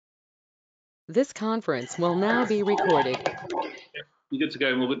This conference will now be recorded. You good to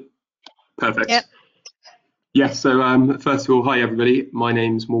go, Morgan? Perfect. Yep. Yes, so first of all, hi everybody. My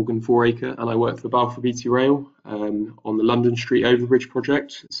name's Morgan Fouracre and I work for Balfour Beatty Rail on the London Street Overbridge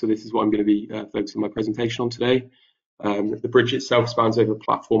project. So this is what I'm going to be focusing my presentation on today. The bridge itself spans over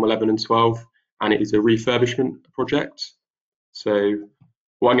platform 11 and 12 and it is a refurbishment project. So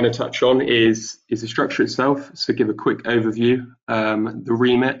what I'm going to touch on is the structure itself, so give a quick overview, the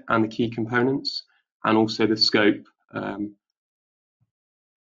remit and the key components, and also the scope. So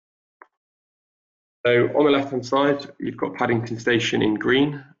on the left-hand side, you've got Paddington Station in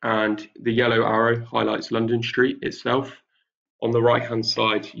green, and the yellow arrow highlights London Street itself. On the right-hand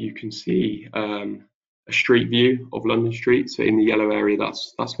side, you can see a street view of London Street. So in the yellow area,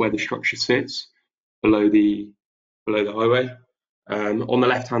 that's where the structure sits, below the highway. On the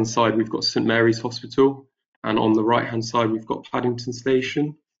left-hand side, we've got St Mary's Hospital, and on the right-hand side, we've got Paddington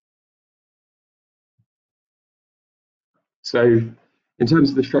Station. So in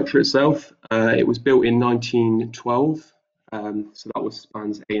terms of the structure itself, it was built in 1912, so that was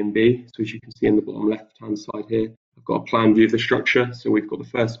spans A and B. So as you can see in the bottom left-hand side here, I've got a plan view of the structure. So we've got the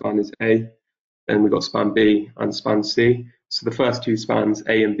first span is A, then we've got span B and span C. So the first two spans,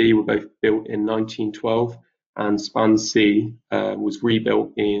 A and B, were both built in 1912, and span C was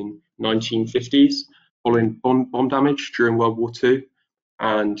rebuilt in 1950s following bomb damage during World War II.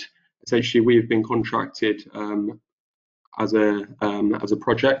 And essentially we have been contracted as a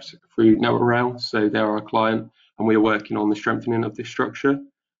project through Network Rail, so they're our client, and we are working on the strengthening of this structure.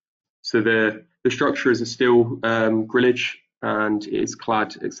 So the structure is a steel grillage, and it is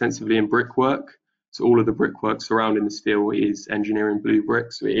clad extensively in brickwork. So all of the brickwork surrounding the steel is engineering blue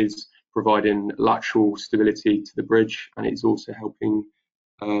brick, so it is providing lateral stability to the bridge, and it's also helping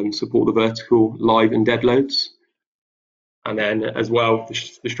support the vertical live and dead loads. And then as well,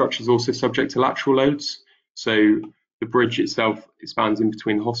 the structure is also subject to lateral loads. So the bridge itself spans in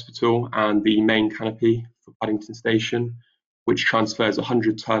between the hospital and the main canopy for Paddington Station, which transfers a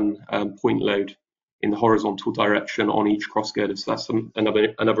 100-ton point load in the horizontal direction on each cross girder. So that's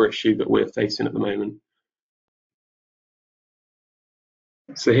another issue that we're facing at the moment.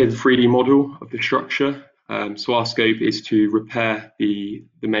 So here's a 3D model of the structure. So our scope is to repair the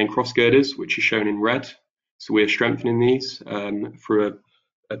main cross girders, which is shown in red. So we're strengthening these through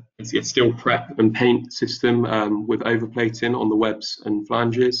a steel prep and paint system with overplating on the webs and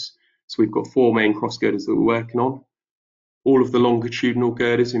flanges. So we've got 4 main cross girders that we're working on. All of the longitudinal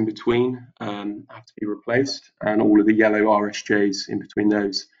girders in between have to be replaced, and all of the yellow RSJs in between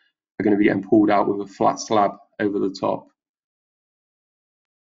those are going to be getting pulled out with a flat slab over the top.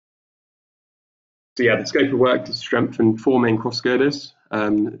 So yeah, the scope of work is to strengthen 4 main cross girders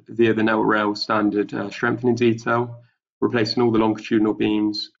via the Network Rail standard strengthening detail, replacing all the longitudinal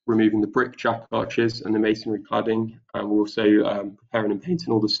beams, removing the brick jack arches and the masonry cladding, and we're also preparing and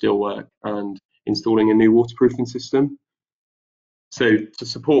painting all the steelwork and installing a new waterproofing system. So to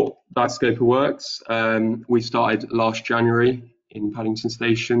support that scope of works, we started last January in Paddington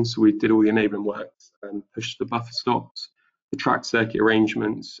Station. So we did all the enabling works and pushed the buffer stops, the track circuit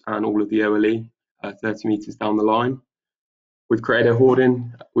arrangements, and all of the OLE 30 metres down the line. We've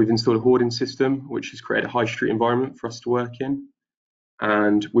installed a hoarding system, which has created a high street environment for us to work in.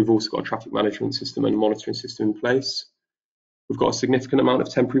 And we've also got a traffic management system and a monitoring system in place. We've got a significant amount of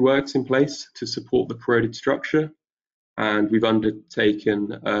temporary works in place to support the corroded structure. And we've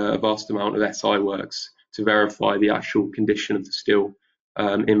undertaken a vast amount of SI works to verify the actual condition of the steel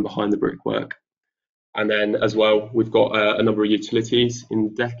in behind the brickwork. And then as well, we've got a number of utilities in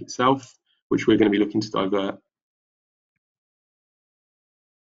the deck itself, which we're going to be looking to divert.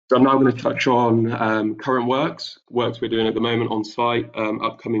 So I'm now going to touch on current works we're doing at the moment on site,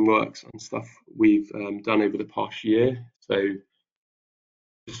 upcoming works and stuff we've done over the past year. So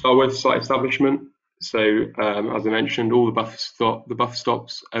to start with, site establishment. So as I mentioned, all the buffer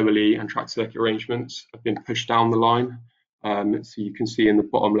stops, OLE and track circuit arrangements have been pushed down the line. So you can see in the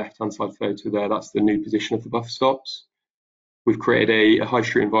bottom left-hand side photo there, that's the new position of the buffer stops. We've created a high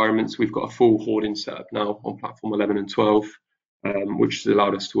street environment, so we've got a full hoarding setup now on platform 11 and 12, which has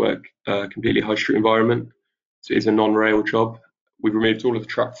allowed us to work a completely high street environment. So it's a non-rail job. We've removed all of the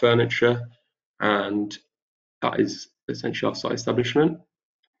track furniture, and that is essentially our site establishment.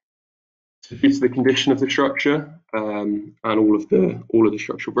 So due to the condition of the structure and all of the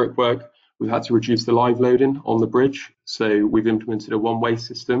structural brickwork, we've had to reduce the live loading on the bridge. So we've implemented a one-way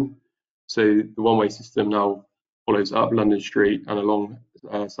system. So the one-way system now follows up London Street and along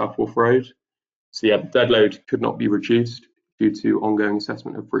South Wharf Road. So yeah, the dead load could not be reduced due to ongoing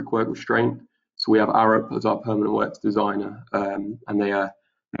assessment of brickwork restraint. So we have Arup as our permanent works designer, and they are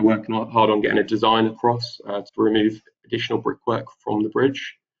They're working hard on getting a design across to remove additional brickwork from the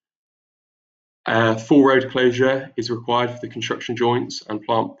bridge. Full road closure is required for the construction joints and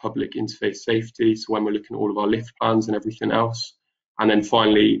plant public interface safety. So when we're looking at all of our lift plans and everything else. And then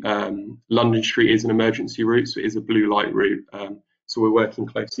finally, London Street is an emergency route, so it is a blue light route. So we're working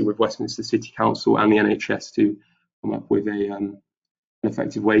closely with Westminster City Council and the NHS to come up with an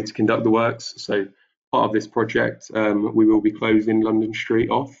effective way to conduct the works. So part of this project, we will be closing London Street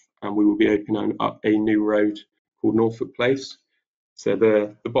off, and we will be opening up a new road called Norfolk Place. So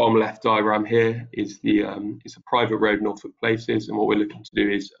the bottom left diagram here is it's a private road, Norfolk Places, and what we're looking to do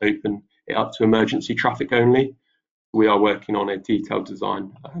is open it up to emergency traffic only. We are working on a detailed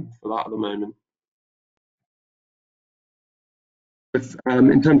design for that at the moment.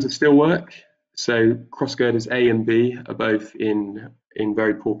 In terms of steelwork, so cross girders A and B are both in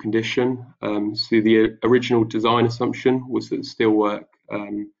very poor condition. So the original design assumption was that the steelwork,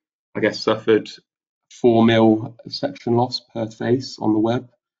 I guess, suffered 4 mil section loss per face on the web.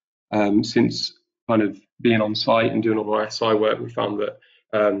 Since kind of being on site and doing all our SI work, we found that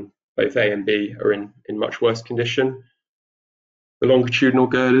both A and B are in much worse condition. The longitudinal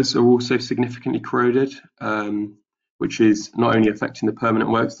girders are also significantly corroded, which is not only affecting the permanent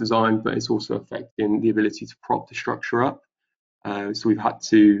works design, but it's also affecting the ability to prop the structure up. So we've had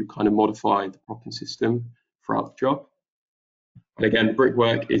to kind of modify the propping system throughout the job. And again, the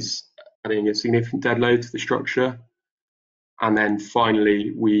brickwork is adding a significant dead load to the structure. And then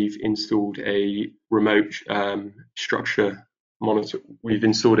finally, we've installed a remote structure monitor. We've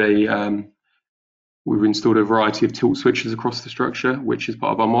installed a variety of tilt switches across the structure, which is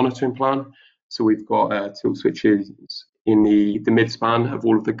part of our monitoring plan. So we've got tilt switches in the midspan of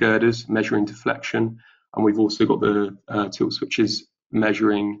all of the girders measuring deflection, and we've also got the tilt switches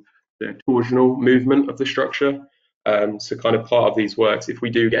measuring the torsional movement of the structure. So kind of part of these works, if we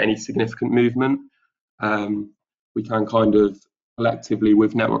do get any significant movement, we can kind of collectively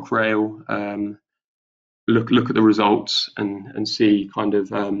with Network Rail look at the results and see kind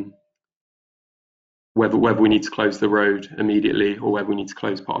of whether we need to close the road immediately or whether we need to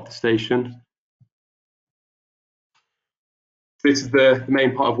close part of the station. This is the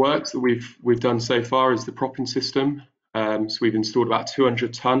main part of works that we've done so far is the propping system. So we've installed about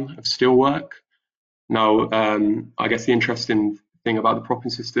 200 ton of steelwork. Now, I guess the interesting thing about the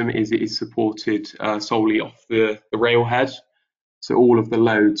propping system is it is supported solely off the rail head. So all of the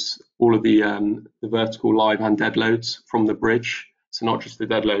loads, all of the vertical live and dead loads from the bridge, so not just the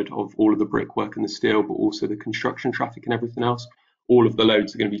dead load of all of the brickwork and the steel, but also the construction traffic and everything else, all of the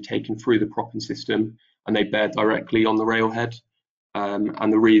loads are going to be taken through the propping system and they bear directly on the railhead.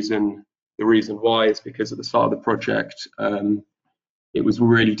 And the reason why is because at the start of the project, it was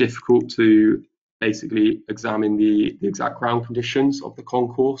really difficult to basically examine the exact ground conditions of the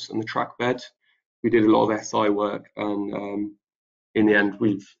concourse and the track bed. We did a lot of SI work, and in the end,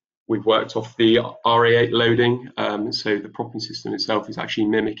 we've worked off the RA8 loading. So the propping system itself is actually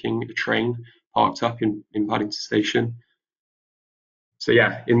mimicking a train parked up in Paddington Station. So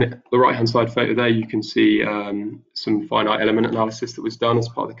yeah, in the right-hand side photo there, you can see some finite element analysis that was done as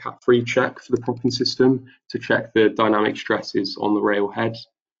part of the Cat3 check for the propping system to check the dynamic stresses on the rail head.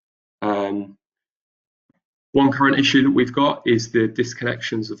 One current issue that we've got is the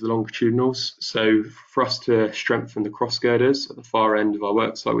disconnections of the longitudinals. So for us to strengthen the cross girders at the far end of our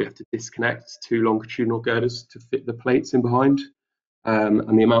work site, we have to disconnect 2 longitudinal girders to fit the plates in behind.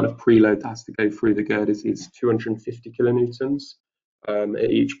 And the amount of preload that has to go through the girders is 250 kilonewtons at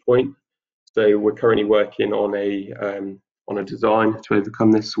each point. So we're currently working on a design to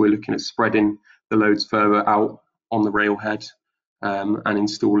overcome this. We're looking at spreading the loads further out on the railhead and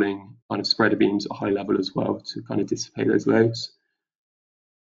installing kind of spreader beams at high level as well to kind of dissipate those loads.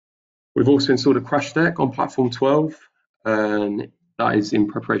 We've also installed a crash deck on platform 12, and that is in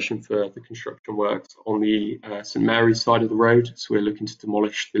preparation for the construction works on the St Mary's side of the road. So we're looking to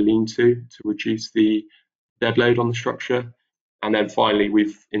demolish the lean-to reduce the dead load on the structure. And then finally,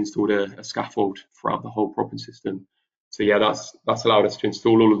 we've installed a scaffold throughout the whole propping system. So yeah, that's allowed us to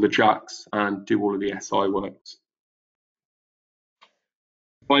install all of the jacks and do all of the SI works.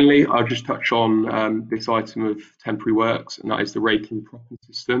 Finally, I'll just touch on this item of temporary works, and that is the raking propping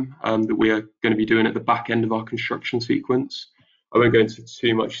system that we are going to be doing at the back end of our construction sequence. I won't go into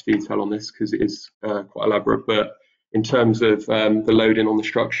too much detail on this because it is quite elaborate, but in terms of the loading on the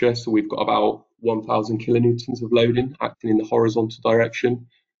structure, so we've got about 1,000 kilonewtons of loading acting in the horizontal direction.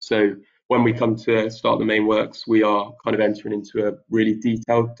 So when we come to start the main works, we are kind of entering into a really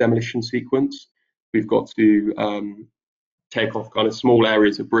detailed demolition sequence. We've got to take off kind of small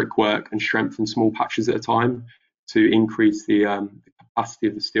areas of brickwork and strengthen small patches at a time to increase the capacity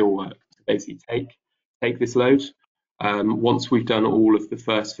of the steelwork to basically take this load. Once we've done all of the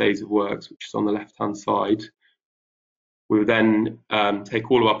first phase of works, which is on the left-hand side, we will then take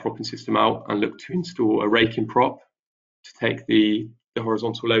all of our propping system out and look to install a raking prop to take the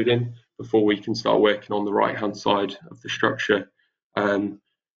horizontal load in before we can start working on the right-hand side of the structure.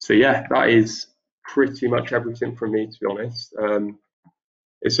 So yeah, that is pretty much everything from me, to be honest.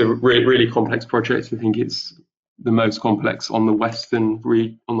 It's a really complex project. I think it's the most complex on the western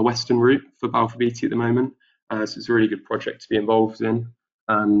route for Balfour Beatty at the moment. So it's a really good project to be involved in.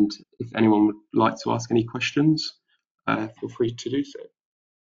 And if anyone would like to ask any questions, feel free to do so.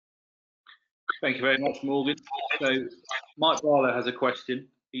 Thank you very much, Morgan. So Mike Barlow has a question.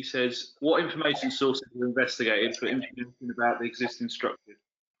 He says, what information sources were investigated for information about the existing structure?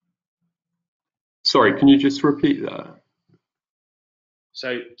 Sorry, can you just repeat that?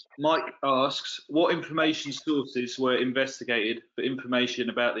 So Mike asks, what information sources were investigated for information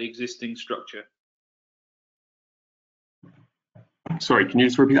about the existing structure? Sorry, can you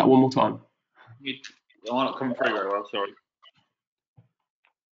just repeat that one more time? I'm not coming through very well, sorry.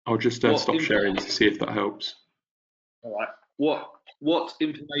 I'll just stop sharing to see if that helps. All right. What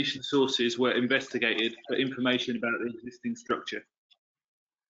information sources were investigated for information about the existing structure?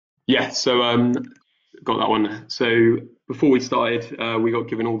 Yeah, so got that one. So before we started, we got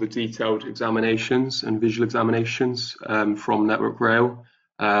given all the detailed examinations and visual examinations from Network Rail.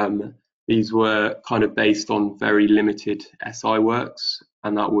 These were kind of based on very limited SI works,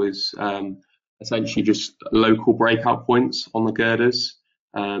 and that was essentially just local breakout points on the girders.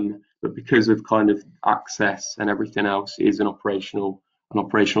 But because of kind of access and everything else is an operational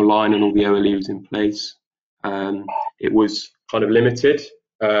line and all the OLE was in place, it was kind of limited.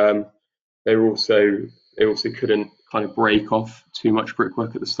 They also couldn't kind of break off too much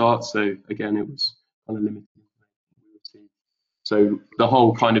brickwork at the start, so again it was kind of limited. So the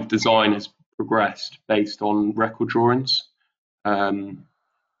whole kind of design has progressed based on record drawings, and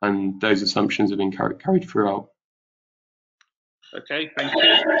those assumptions have been carried throughout. Okay, thank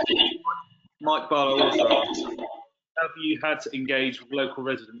you. Mike Barlow also asks, have you had to engage with local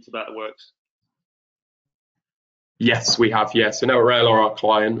residents about the works? Yes, we have. Yes, so Network Rail are our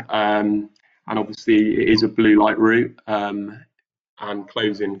client, and obviously it is a blue light route, and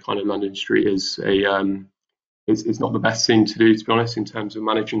closing kind of London Street is not the best thing to do, to be honest, in terms of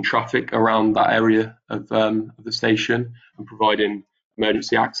managing traffic around that area of the station and providing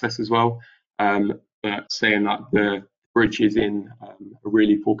emergency access as well. But saying that, the bridge is in a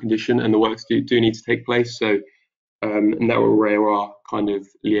really poor condition and the works do need to take place. So Network Rail are kind of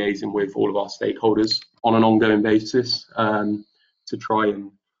liaising with all of our stakeholders on an ongoing basis to try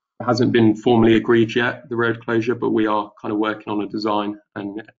and, it hasn't been formally agreed yet, the road closure, but we are kind of working on a design,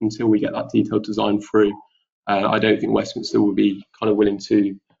 and until we get that detailed design through, I don't think Westminster will be kind of willing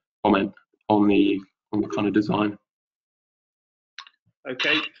to comment on the kind of design.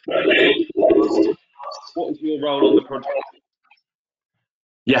 Okay. What is your role on the project?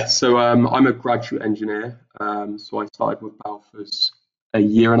 Yes, so I'm a graduate engineer. So I started with Balfour's a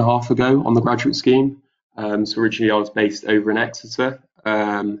year and a half ago on the graduate scheme. So originally I was based over in Exeter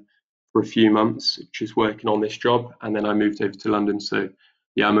for a few months, just working on this job, and then I moved over to London. So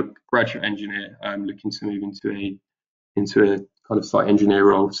yeah, I'm a graduate engineer. I'm looking to move into a kind of site engineer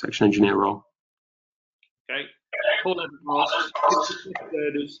role, section engineer role. Okay. Paul asks, if the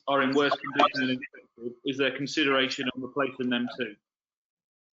girders are in worse condition than expected, is there consideration on replacing them too?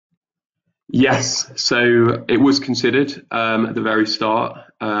 Yes, so it was considered at the very start.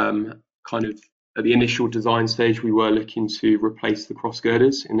 Kind of at the initial design stage, we were looking to replace the cross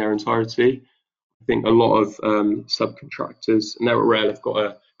girders in their entirety. I think a lot of subcontractors, Network Rail have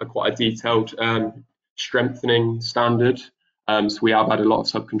got a quite a detailed strengthening standard. So we have had a lot of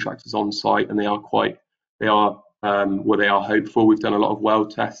subcontractors on site, and they are hopeful. We've done a lot of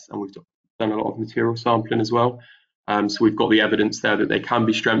weld tests, and we've done a lot of material sampling as well. So we've got the evidence there that they can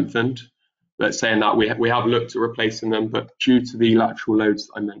be strengthened. But saying that, we have looked at replacing them, but due to the lateral loads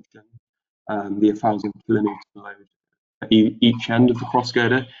that I mentioned, the 1,000 kilonewton load at each end of the cross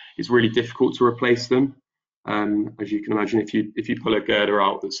girder, it's really difficult to replace them. As you can imagine, if you pull a girder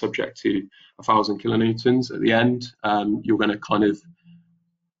out that's subject to 1,000 kilonewtons at the end, you're going to kind of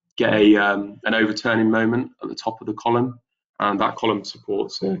get an overturning moment at the top of the column, and that column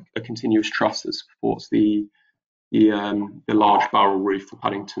supports a continuous truss that supports the large barrel roof for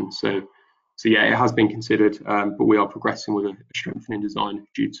Paddington. So yeah, it has been considered, but we are progressing with a strengthening design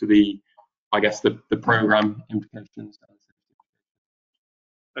due to the program implications.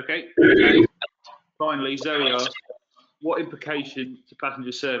 Okay. And finally, Zoe asks, what implication to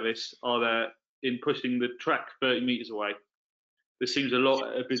passenger service are there in pushing the track 30 metres away? This seems a lot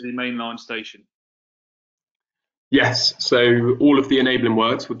at a busy mainline station. Yes, so all of the enabling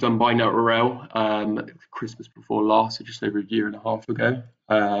works were done by Rail Christmas before last, so just over a year and a half ago.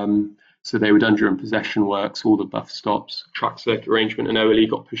 So they were done during possession works, all the bus stops, track circuit arrangement and OLE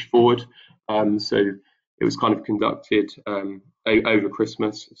got pushed forward. So it was kind of conducted over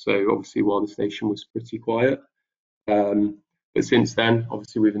Christmas, so obviously while the station was pretty quiet. But since then,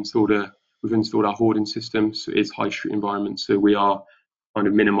 obviously we've installed our hoarding system, so it is high street environment, so we are kind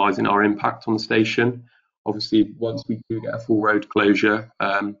of minimising our impact on the station. Obviously, once we do get a full road closure,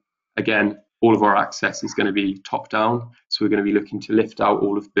 again, all of our access is going to be top down. So we're going to be looking to lift out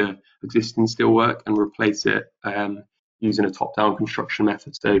all of the existing steelwork and replace it using a top down construction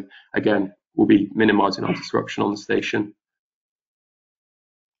method. So again, we'll be minimising our disruption on the station.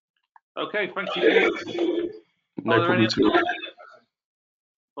 Okay, thank you. No problem at all.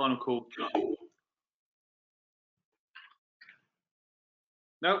 Final call.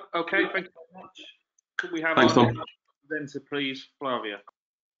 No, okay, thank you very much. Could we have Thanks, our Tom. presenter, please, Flavia?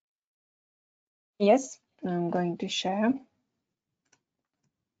 Yes, I'm going to share.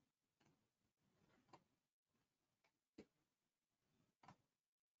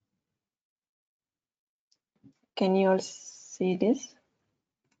 Can you all see this?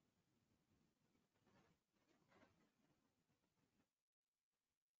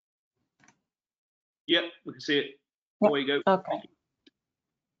 Yep, we can see it. Yep. Away you go. Okay.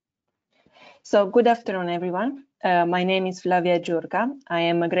 So good afternoon, everyone. My name is Flavia Giurca. I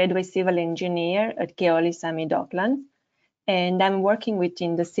am a graduate civil engineer at Keolis Sami Docklands, and I'm working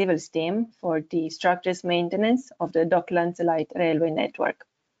within the civils team for the structures maintenance of the Docklands Light Railway Network.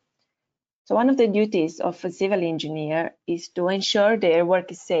 So one of the duties of a civil engineer is to ensure their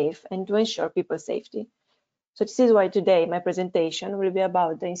work is safe and to ensure people's safety. So this is why today my presentation will be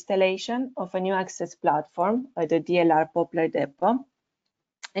about the installation of a new access platform at the DLR Poplar Depot.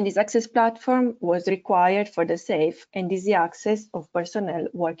 And this access platform was required for the safe and easy access of personnel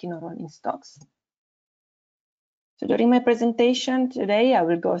working on rolling stocks. So during my presentation today, I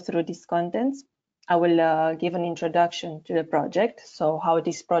will go through these contents. I will give an introduction to the project, so how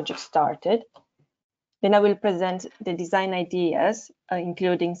this project started. Then I will present the design ideas,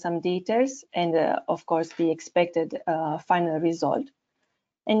 including some details and, of course, the expected final result.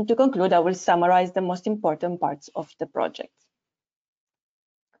 And to conclude, I will summarize the most important parts of the project.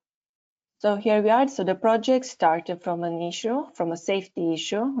 So here we are. So the project started from a safety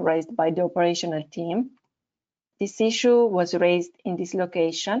issue raised by the operational team. This issue was raised in this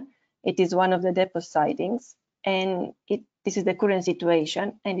location. It is one of the depot sidings, and this is the current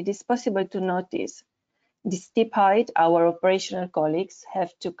situation, and it is possible to notice the steep height our operational colleagues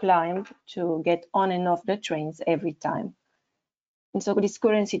have to climb to get on and off the trains every time. And so this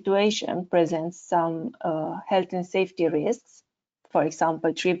current situation presents some health and safety risks, for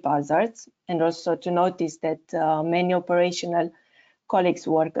example, trip hazards, and also to notice that many operational colleagues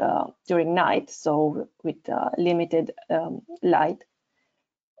work during night, so with limited light.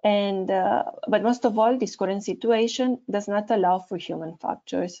 And but most of all, this current situation does not allow for human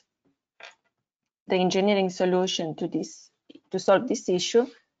factors. The engineering solution to solve this issue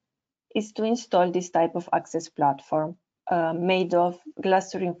is to install this type of access platform made of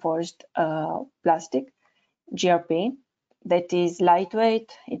glass reinforced plastic, GRP, that is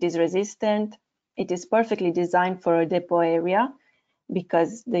lightweight, it is resistant, it is perfectly designed for a depot area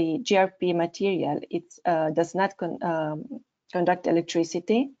because the GRP material does not conduct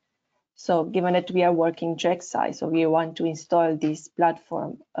electricity. So given that we are working track side, so we want to install this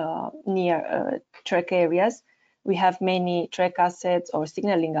platform near track areas, we have many track assets or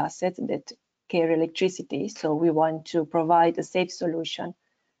signaling assets that carry electricity. So we want to provide a safe solution.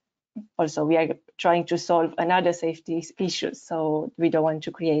 Also, we are trying to solve another safety issue, so we don't want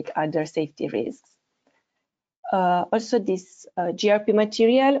to create other safety risks. Also, this GRP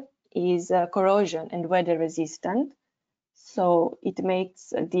material is corrosion and weather resistant. So it makes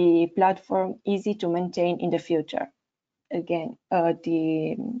the platform easy to maintain in the future. Again, not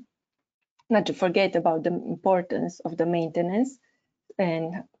to forget about the importance of the maintenance,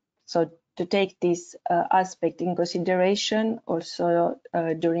 and so to take this aspect in consideration also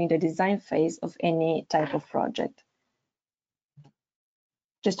during the design phase of any type of project.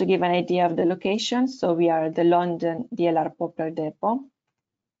 Just to give an idea of the location, so we are at the London DLR Poplar Depot.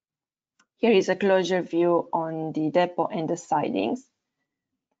 Here is a closer view on the depot and the sidings.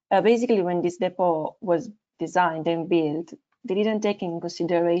 Basically, when this depot was designed and built, they didn't take in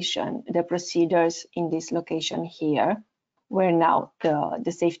consideration the procedures in this location here, where now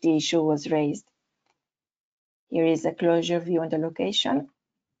the safety issue was raised. Here is a closer view on the location.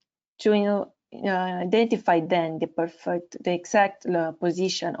 To identify then the exact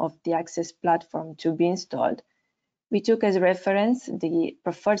position of the access platform to be installed, we took as reference the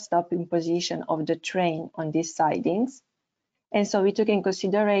preferred stopping position of the train on these sidings. And so we took in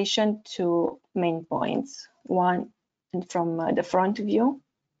consideration two main points, one from the front view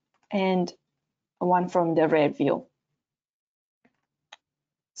and one from the rear view.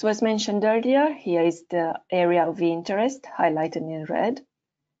 So as mentioned earlier, here is the area of interest highlighted in red.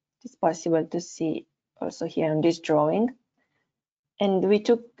 It's possible to see also here on this drawing. And we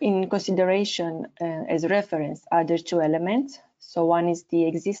took in consideration as reference other two elements. So one is the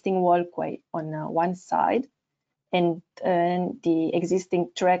existing walkway on one side and the existing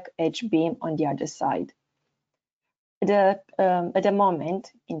track edge beam on the other side. At the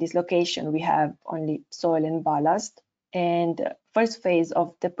moment, in this location, we have only soil and ballast. And first phase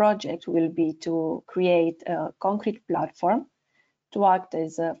of the project will be to create a concrete platform to act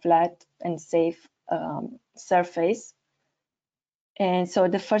as a flat and safe surface. And so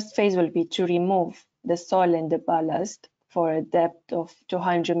the first phase will be to remove the soil and the ballast for a depth of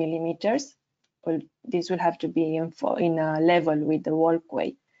 200 millimeters. Well, this will have to be in a level with the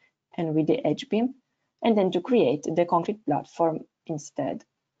walkway and with the edge beam, and then to create the concrete platform instead.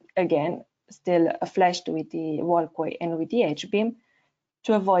 Again, still flashed with the walkway and with the edge beam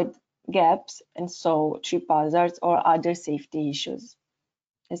to avoid gaps and so trip hazards or other safety issues.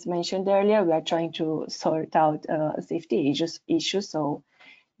 As mentioned earlier, we are trying to sort out safety issues, so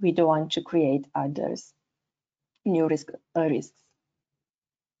we don't want to create others new risks.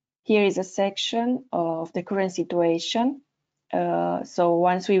 Here is a section of the current situation. So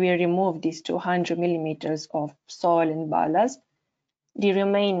once we will remove these 200 millimeters of soil and ballast, the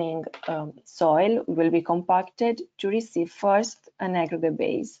remaining soil will be compacted to receive first an aggregate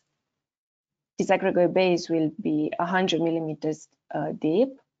base. This aggregate base will be 100 millimeters deep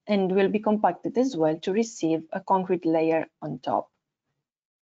and will be compacted as well to receive a concrete layer on top.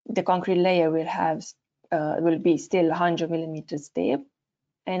 The concrete layer will be still 100 millimeters deep,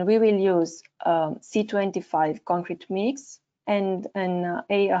 and we will use C25 concrete mix and an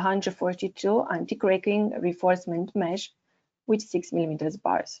A142 anti-cracking reinforcement mesh with 6 millimeters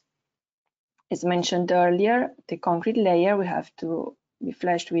bars. As mentioned earlier, the concrete layer will have to be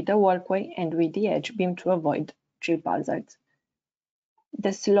flashed with the walkway and with the edge beam to avoid trip hazards.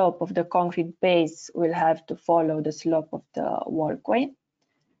 The slope of the concrete base will have to follow the slope of the walkway.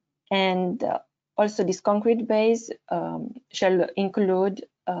 And also this concrete base shall include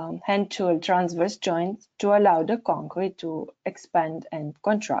hand tool transverse joints to allow the concrete to expand and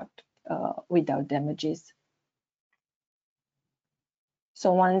contract without damages.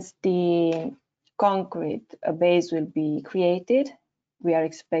 So once the concrete base will be created, we are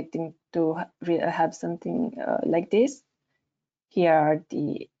expecting to have something like this. Here are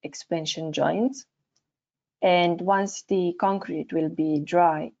the expansion joints. And once the concrete will be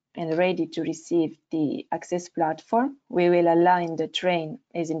dry and ready to receive the access platform, we will align the train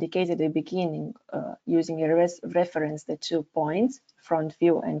as indicated at the beginning using a reference the 2 points, front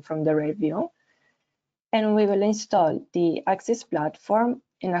view and from the rear view. And we will install the access platform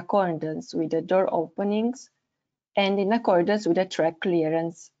in accordance with the door openings and in accordance with the track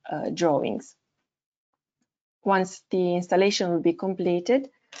clearance drawings. Once the installation will be completed,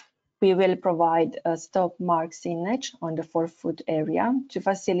 we will provide a stop mark signage on the forefoot area to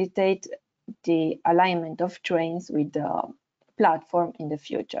facilitate the alignment of trains with the platform in the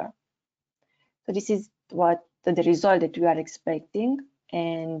future. So this is what the result that we are expecting,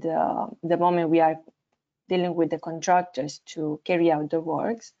 and the moment we are dealing with the contractors to carry out the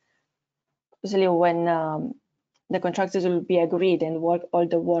works. Usually when the contractors will be agreed and all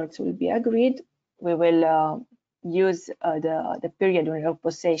the works will be agreed, we will use the period of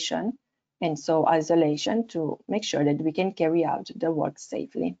possession and so isolation to make sure that we can carry out the work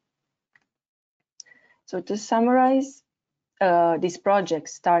safely. So to summarize, this project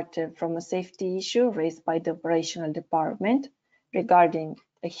started from a safety issue raised by the operational department regarding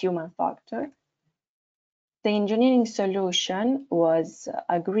a human factor. The engineering solution was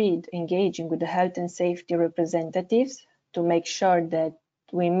agreed engaging with the health and safety representatives to make sure that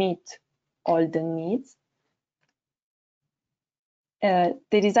we meet all the needs. The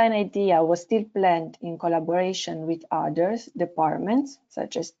design idea was still planned in collaboration with others departments,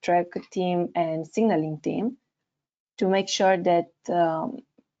 such as track team and signaling team, to make sure that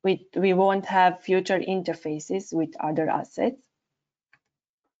we won't have future interfaces with other assets.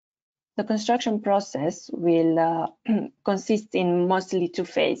 The construction process will consist in mostly 2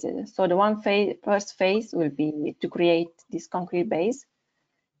 phases. So the first phase will be to create this concrete base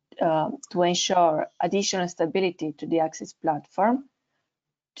to ensure additional stability to the access platform.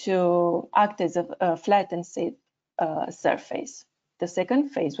 to act as a flat and safe surface. The second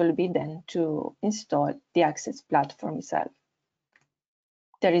phase will be then to install the access platform itself.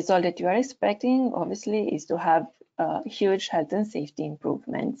 The result that you are expecting, obviously, is to have huge health and safety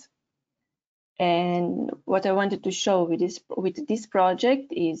improvements. And what I wanted to show with this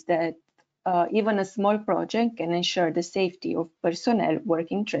project is that even a small project can ensure the safety of personnel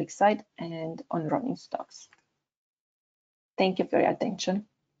working trackside and on rolling stocks. Thank you for your attention.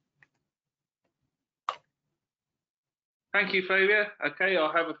 Thank you, Flavia. Okay,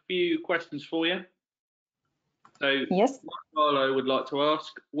 I have a few questions for you. So, Yes. Marlo would like to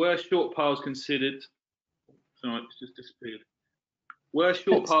ask, were short piles considered? Sorry, it's just disappeared. Were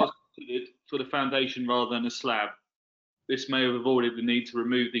short piles considered for the foundation rather than a slab? This may have avoided the need to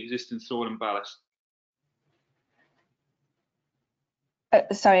remove the existing soil and ballast.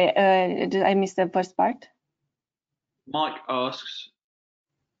 Sorry, did I miss the first part? Mike asks,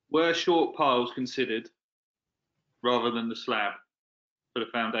 were short piles considered rather than the slab for the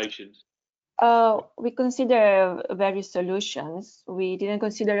foundations? We consider various solutions. We didn't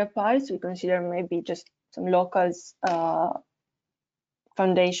consider a piles. We consider maybe just some local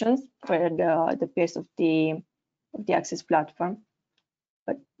foundations for the piers of the access platform,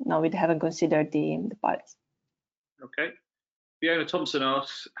 but no, we haven't considered the piles. Okay. Fiona Thompson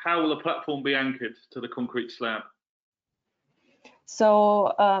asks, how will the platform be anchored to the concrete slab?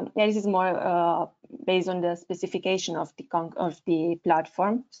 So yeah, this is more based on the specification of the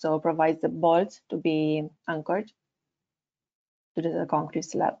platform. So provides the bolts to be anchored to the concrete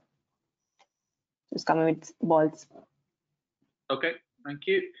slab. It's coming with bolts. Okay, thank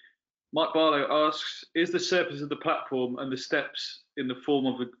you. Mike Barlow asks, is the surface of the platform and the steps in the form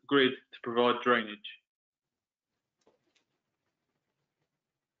of a grid to provide drainage?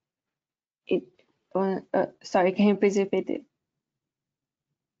 Sorry, can you please repeat it?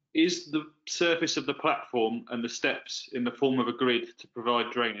 Is the surface of the platform and the steps in the form of a grid to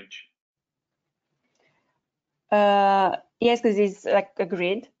provide drainage? Yes, because it's like a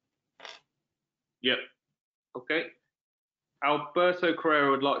grid. Yep. Okay. Alberto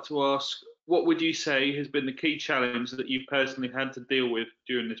Carrera would like to ask, what would you say has been the key challenge that you've personally had to deal with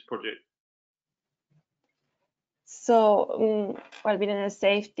during this project? So, well, within the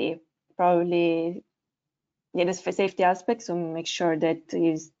safety, probably, yeah, the safety aspects, so make sure that it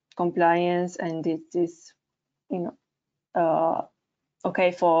is compliance and it is, you know,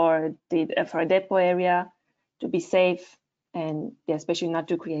 okay for a depot area to be safe, and yeah, especially not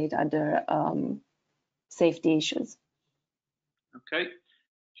to create other safety issues. Okay.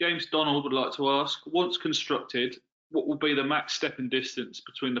 James Donald would like to ask, once constructed, what will be the max stepping distance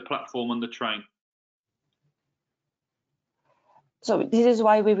between the platform and the train? So this is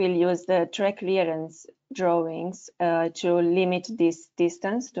why we will use the track clearance drawings to limit this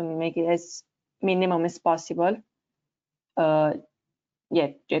distance, to make it as minimum as possible. Yeah,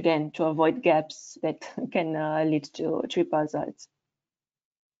 again, to avoid gaps that can lead to trip hazards.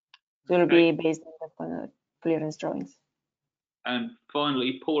 It will be based on the clearance drawings. And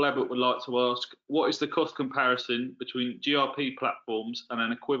finally, Paul Abbott would like to ask, what is the cost comparison between GRP platforms and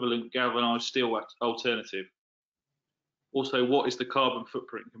an equivalent galvanised steel alternative? Also, what is the carbon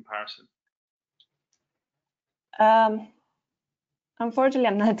footprint comparison? Unfortunately,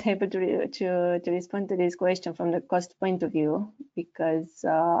 I'm not able to respond to this question from the cost point of view, because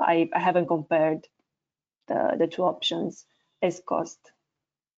I haven't compared the two options as cost.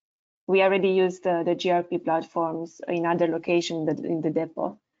 We already use the GRP platforms in other locations in the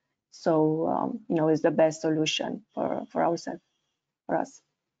depot, so you know, it's the best solution for ourselves, for us.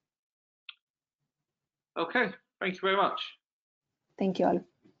 Okay, thank you very much. Thank you all.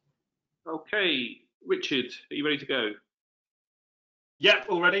 Okay, Richard, are you ready to go? Yeah,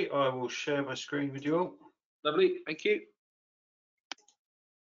 all ready. I will share my screen with you all. Lovely, thank you.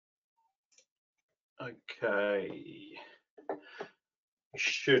 Okay. You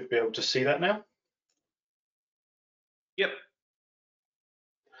should be able to see that now. Yep.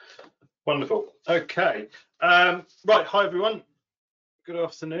 Wonderful. Okay. Right. Hi, everyone. Good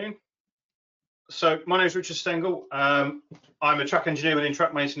afternoon. So my name is Richard Stengel. I'm a track engineer within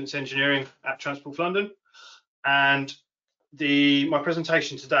track maintenance engineering at Transport for London. And my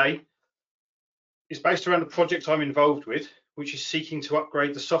presentation today is based around the project I'm involved with, which is seeking to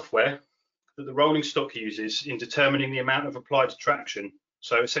upgrade the software that the rolling stock uses in determining the amount of applied traction.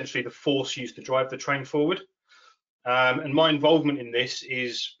 So essentially the force used to drive the train forward. And my involvement in this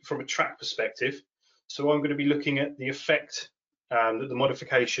is from a track perspective. So I'm going to be looking at the effect that the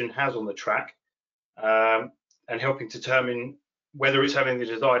modification has on the track, and helping determine whether it's having the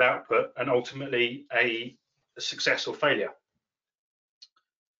desired output and ultimately a success or failure.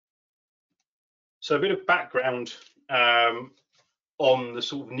 So a bit of background on the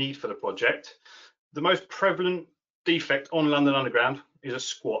sort of need for the project. The most prevalent defect on London Underground is a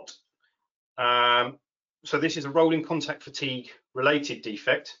squat. So this is a rolling contact fatigue related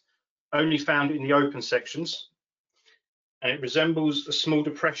defect, only found in the open sections, and it resembles a small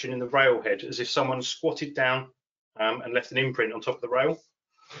depression in the railhead, as if someone squatted down and left an imprint on top of the rail.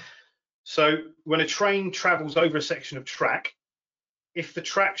 So when a train travels over a section of track, if the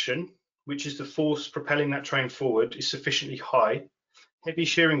traction, which is the force propelling that train forward, is sufficiently high, heavy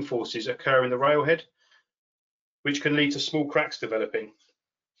shearing forces occur in the railhead, which can lead to small cracks developing.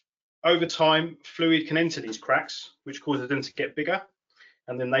 Over time, fluid can enter these cracks, which causes them to get bigger,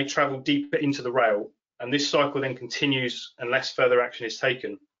 and then they travel deeper into the rail. And this cycle then continues unless further action is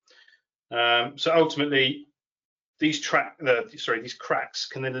taken. So ultimately, these cracks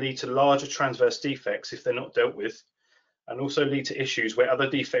can then lead to larger transverse defects if they're not dealt with, and also lead to issues where other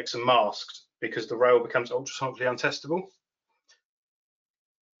defects are masked because the rail becomes ultrasonically untestable.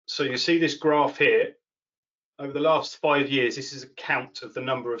 So you see this graph here. Over the last 5 years, this is a count of the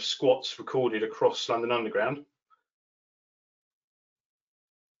number of squats recorded across London Underground.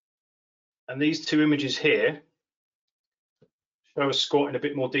 And these two images here show a squat in a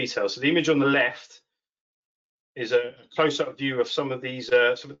bit more detail. So the image on the left is a close-up view of some of these,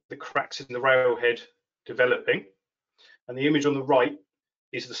 some of the cracks in the railhead developing. And the image on the right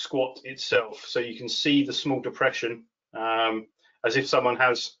is the squat itself. So you can see the small depression, as if someone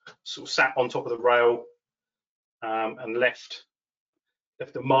has sort of sat on top of the rail and left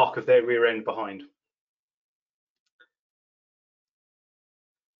the mark of their rear end behind.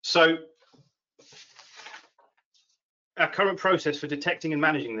 So our current process for detecting and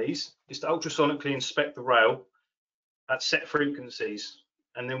managing these is to ultrasonically inspect the rail at set frequencies,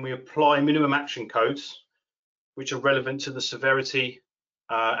 and then we apply minimum action codes which are relevant to the severity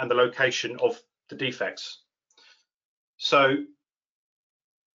and the location of the defects. So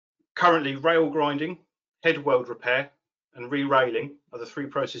currently, rail grinding, head weld repair, and re-railing are the three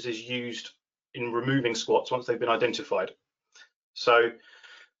processes used in removing squats once they've been identified. So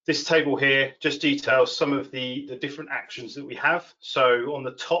this table here just details some of the different actions that we have. So on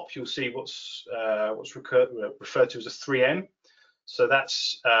the top, you'll see what's referred to as a 3M. So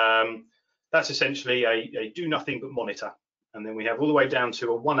that's essentially a do nothing but monitor. And then we have all the way down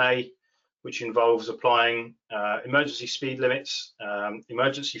to a 1A, which involves applying emergency speed limits,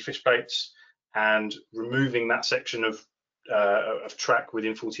 emergency fish plates, and removing that section of track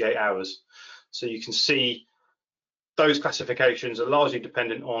within 48 hours. So you can see those classifications are largely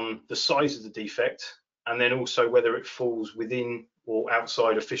dependent on the size of the defect, and then also whether it falls within or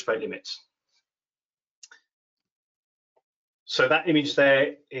outside of fish plate limits. So that image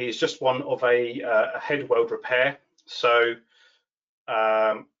there is just one of a head weld repair. So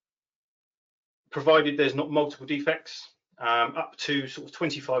provided there's not multiple defects, up to sort of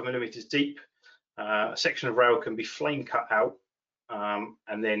 25 millimeters deep, a section of rail can be flame cut out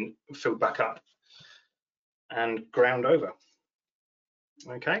and then filled back up and ground over.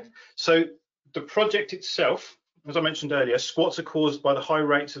 Okay, so the project itself, as I mentioned earlier, squats are caused by the high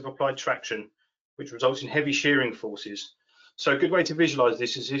rates of applied traction, which results in heavy shearing forces. So a good way to visualize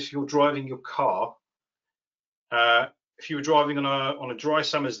this is if you're driving your car, if you were driving on a dry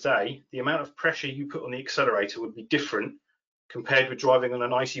summer's day, the amount of pressure you put on the accelerator would be different compared with driving on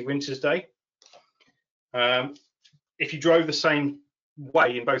an icy winter's day. If you drove the same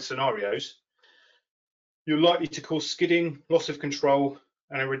way in both scenarios, you're likely to cause skidding, loss of control,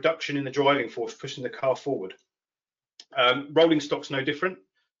 and a reduction in the driving force pushing the car forward. Rolling stock's no different.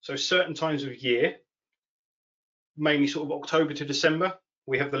 So certain times of year, mainly sort of October to December,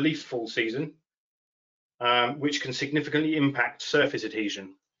 we have the leaf fall season, which can significantly impact surface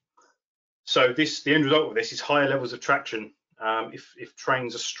adhesion. So the end result of this is higher levels of traction if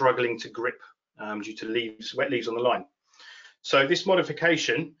trains are struggling to grip due to wet leaves on the line. So this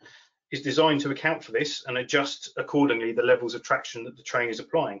modification is designed to account for this and adjust accordingly the levels of traction that the train is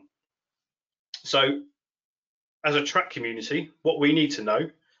applying. So as a track community, what we need to know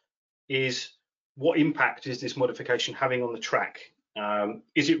is what impact is this modification having on the track?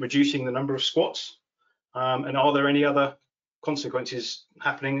 Is it reducing the number of squats? And are there any other consequences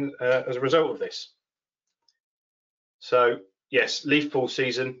happening as a result of this? So yes, leaf fall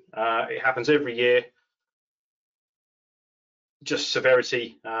season, it happens every year. Just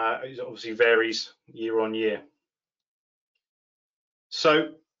severity obviously varies year on year.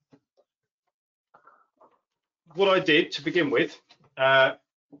 So what I did to begin with, I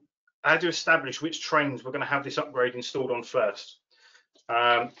had to establish which trains were going to have this upgrade installed on first.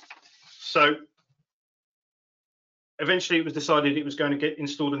 So eventually it was decided it was going to get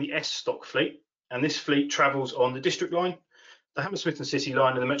installed in the S stock fleet, and this fleet travels on the District Line, the Hammersmith and City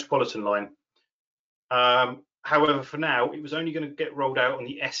Line, and the Metropolitan Line. However, for now, it was only going to get rolled out on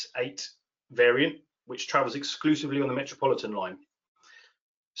the S8 variant, which travels exclusively on the Metropolitan Line.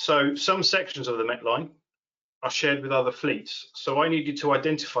 So some sections of the Met Line are shared with other fleets. So I needed to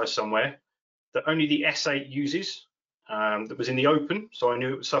identify somewhere that only the S8 uses, that was in the open, so I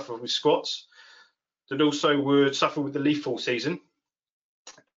knew it would suffer with squats, that also would suffer with the leaf fall season,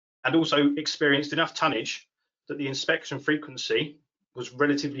 and also experienced enough tonnage that the inspection frequency was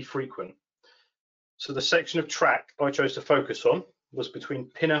relatively frequent. So the section of track I chose to focus on was between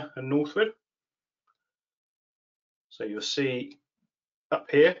Pinner and Northwood. So you'll see up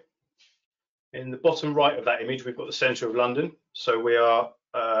here in the bottom right of that image, we've got the centre of London. So we are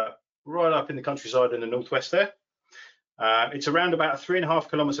right up in the countryside in the northwest there. It's around about a 3.5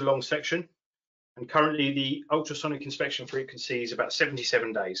 kilometre long section, and currently the ultrasonic inspection frequency is about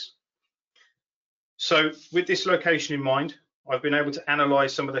 77 days. So with this location in mind, I've been able to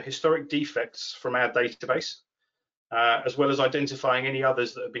analyse some of the historic defects from our database, as well as identifying any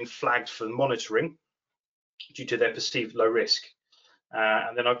others that have been flagged for monitoring due to their perceived low risk.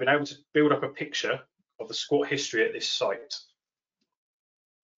 And then I've been able to build up a picture of the squat history at this site.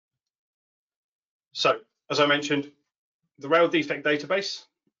 So, as I mentioned, the rail defect database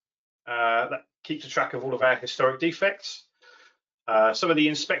that keeps a track of all of our historic defects. Some of the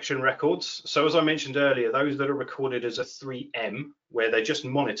inspection records. So as I mentioned earlier, those that are recorded as a 3M, where they're just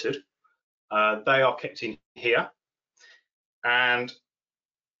monitored, they are kept in here. And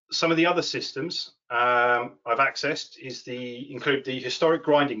some of the other systems I've accessed include the historic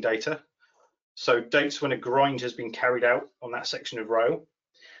grinding data. So dates when a grind has been carried out on that section of rail,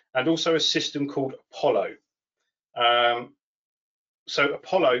 and also a system called Apollo. So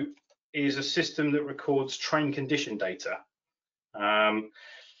Apollo is a system that records train condition data.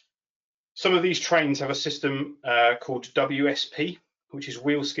 Some of these trains have a system called WSP, which is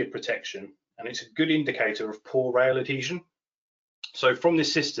wheel skid protection, and it's a good indicator of poor rail adhesion. So from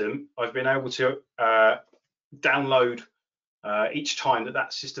this system, I've been able to download each time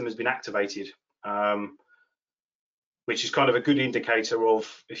that system has been activated, which is kind of a good indicator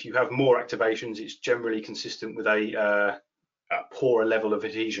of if you have more activations, it's generally consistent with a poorer level of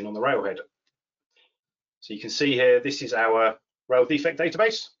adhesion on the railhead. So you can see here, this is our rail defect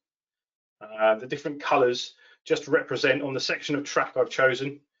database. The different colours just represent on the section of track I've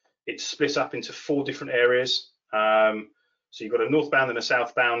chosen. It's split up into 4 different areas. So you've got a northbound and a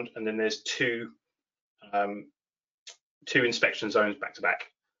southbound, and then there's two inspection zones back to back.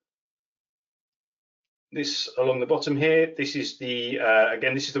 This along the bottom here, this is the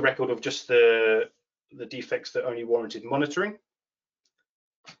again, this is the record of just the defects that only warranted monitoring.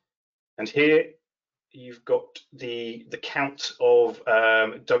 And here you've got the count of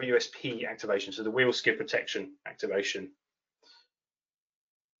WSP activation, so the wheel skid protection activation.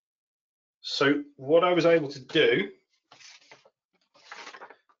 So what I was able to do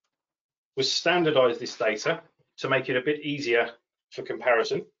was standardize this data to make it a bit easier for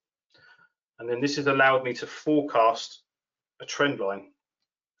comparison. And then this has allowed me to forecast a trend line.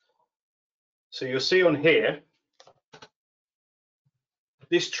 So you'll see on here,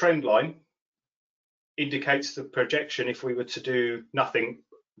 this trend line indicates the projection if we were to do nothing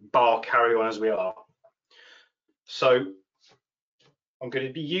bar carry on as we are. So I'm going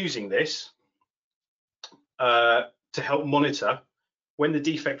to be using this to help monitor when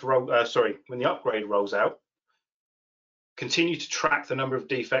the when the upgrade rolls out, continue to track the number of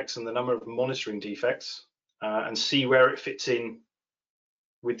defects and the number of monitoring defects, and see where it fits in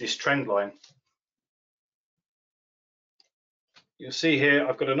with this trend line. You'll see here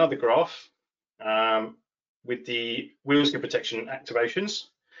I've got another graph with the wheel skid protection activations.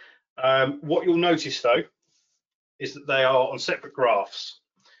 What you'll notice though is that they are on separate graphs.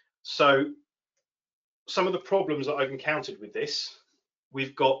 So some of the problems that I've encountered with this,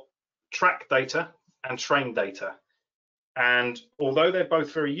 we've got track data and train data. And although they're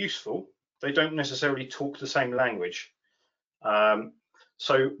both very useful, they don't necessarily talk the same language.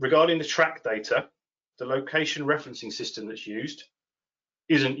 So regarding the track data, the location referencing system that's used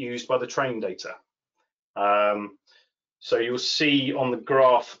isn't used by the train data. So you'll see on the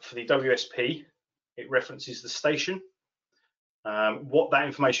graph for the WSP, it references the station. What that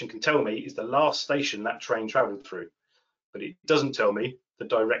information can tell me is the last station that train traveled through, but it doesn't tell me the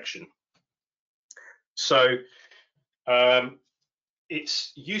direction. So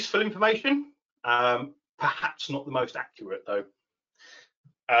it's useful information, perhaps not the most accurate though.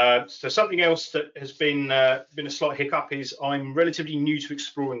 So something else that has been a slight hiccup is I'm relatively new to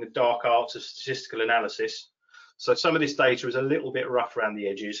exploring the dark arts of statistical analysis. So some of this data is a little bit rough around the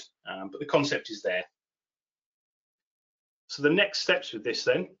edges, but the concept is there. So the next steps with this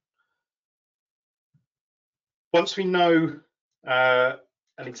then, once we know an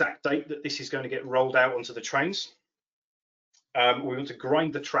exact date that this is going to get rolled out onto the trains, we want to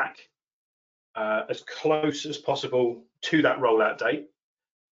grind the track as close as possible to that rollout date,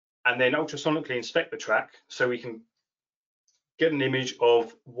 and then ultrasonically inspect the track so we can get an image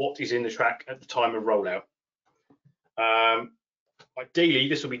of what is in the track at the time of rollout. Ideally,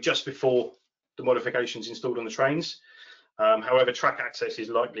 this will be just before the modifications installed on the trains. However, track access is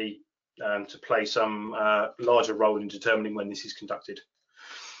likely to play some larger role in determining when this is conducted.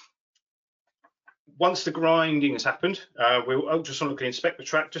 Once the grinding has happened, we'll ultrasonically inspect the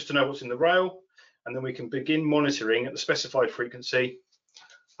track just to know what's in the rail, and then we can begin monitoring at the specified frequency,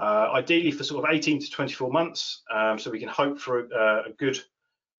 ideally for sort of 18 to 24 months, so we can hope for a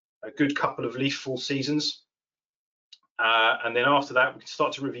good couple of leaf fall seasons. And then after that, we can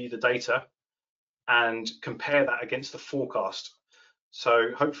start to review the data and compare that against the forecast. So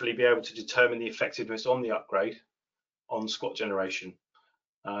hopefully be able to determine the effectiveness on the upgrade on squat generation.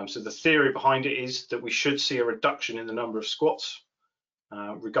 So the theory behind it is that we should see a reduction in the number of squats,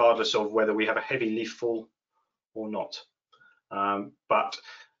 regardless of whether we have a heavy leaf fall or not. But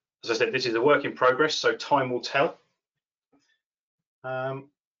as I said, this is a work in progress, so time will tell.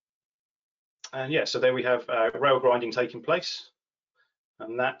 And yeah, so there we have rail grinding taking place,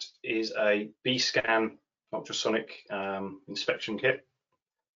 and that is a B-scan ultrasonic inspection kit.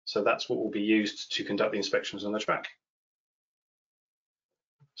 So that's what will be used to conduct the inspections on the track.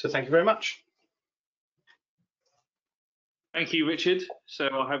 So thank you very much. Thank you, Richard. So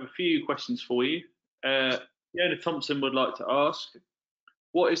I have a few questions for you. Fiona Thompson would like to ask,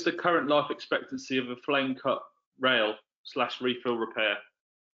 what is the current life expectancy of a flame cut rail / refill repair?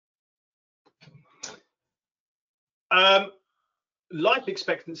 Life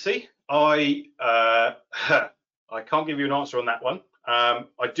expectancy, I can't give you an answer on that one.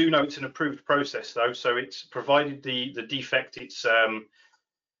 I do know it's an approved process though, so it's provided the defect, it's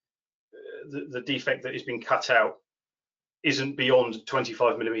the defect that has been cut out isn't beyond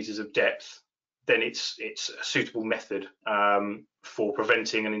 25 millimeters of depth, then it's a suitable method for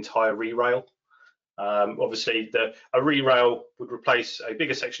preventing an entire re-rail. Obviously, a re-rail would replace a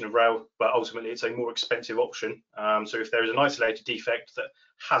bigger section of rail, but ultimately it's a more expensive option. So if there is an isolated defect that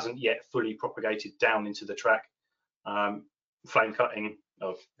hasn't yet fully propagated down into the track, flame cutting,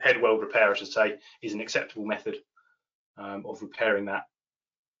 or head weld repair, I should say, is an acceptable method of repairing that.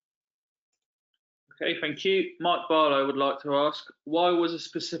 Okay, thank you. Mike Barlow would like to ask, why was a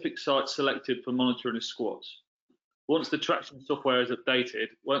specific site selected for monitoring of squats? Once the traction software is updated,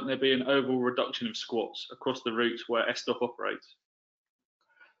 won't there be an overall reduction of squats across the routes where SDOF operates?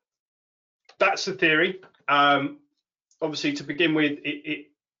 That's the theory. Obviously, to begin with,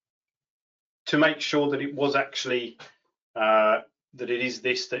 to make sure that it was actually that it is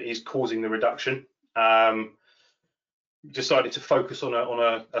this that is causing the reduction, decided to focus on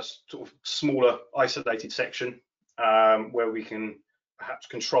a sort of smaller isolated section where we can perhaps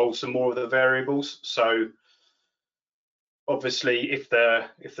control some more of the variables. So obviously, if the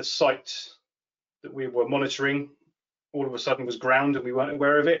site that we were monitoring all of a sudden was ground and we weren't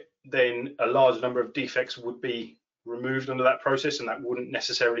aware of it, then a large number of defects would be removed under that process, and that wouldn't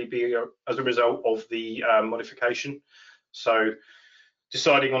necessarily be as a result of the modification. So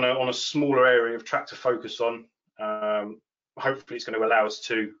deciding on a smaller area of track to focus on, hopefully it's going to allow us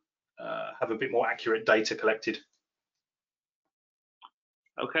to have a bit more accurate data collected.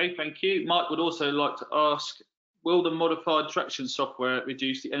 Okay, thank you. Mike would also like to ask, will the modified traction software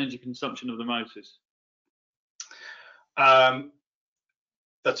reduce the energy consumption of the motors?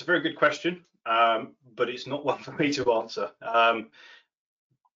 That's a very good question, but it's not one for me to answer.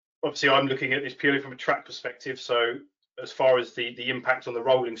 Obviously, I'm looking at this purely from a track perspective. So as far as the impact on the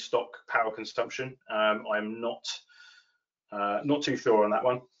rolling stock power consumption, I'm not too sure on that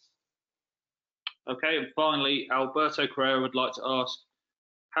one. Okay, and finally, Alberto Correa would like to ask,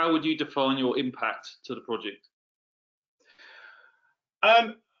 how would you define your impact to the project?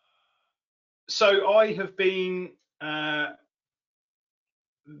 So I have been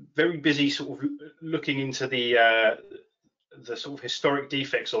very busy sort of looking into the sort of historic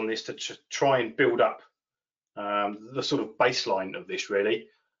defects on this to try and build up the sort of baseline of this, really.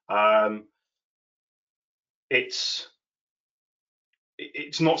 It's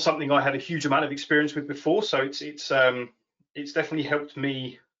not something I had a huge amount of experience with before, so it's definitely helped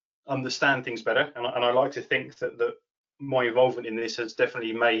me understand things better, and I like to think that my involvement in this has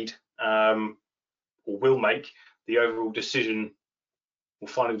definitely made or will make the overall decision or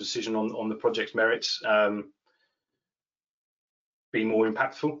final decision on the project's merits be more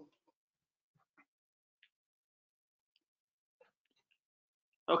impactful.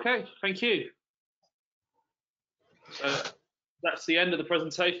 Okay, thank you. So that's the end of the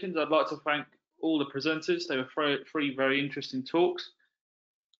presentations. I'd like to thank all the presenters. They were three very interesting talks.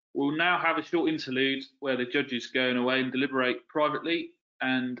 We'll now have a short interlude where the judges go away and deliberate privately,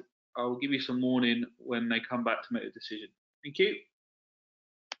 and I'll give you some warning when they come back to make a decision. Thank you.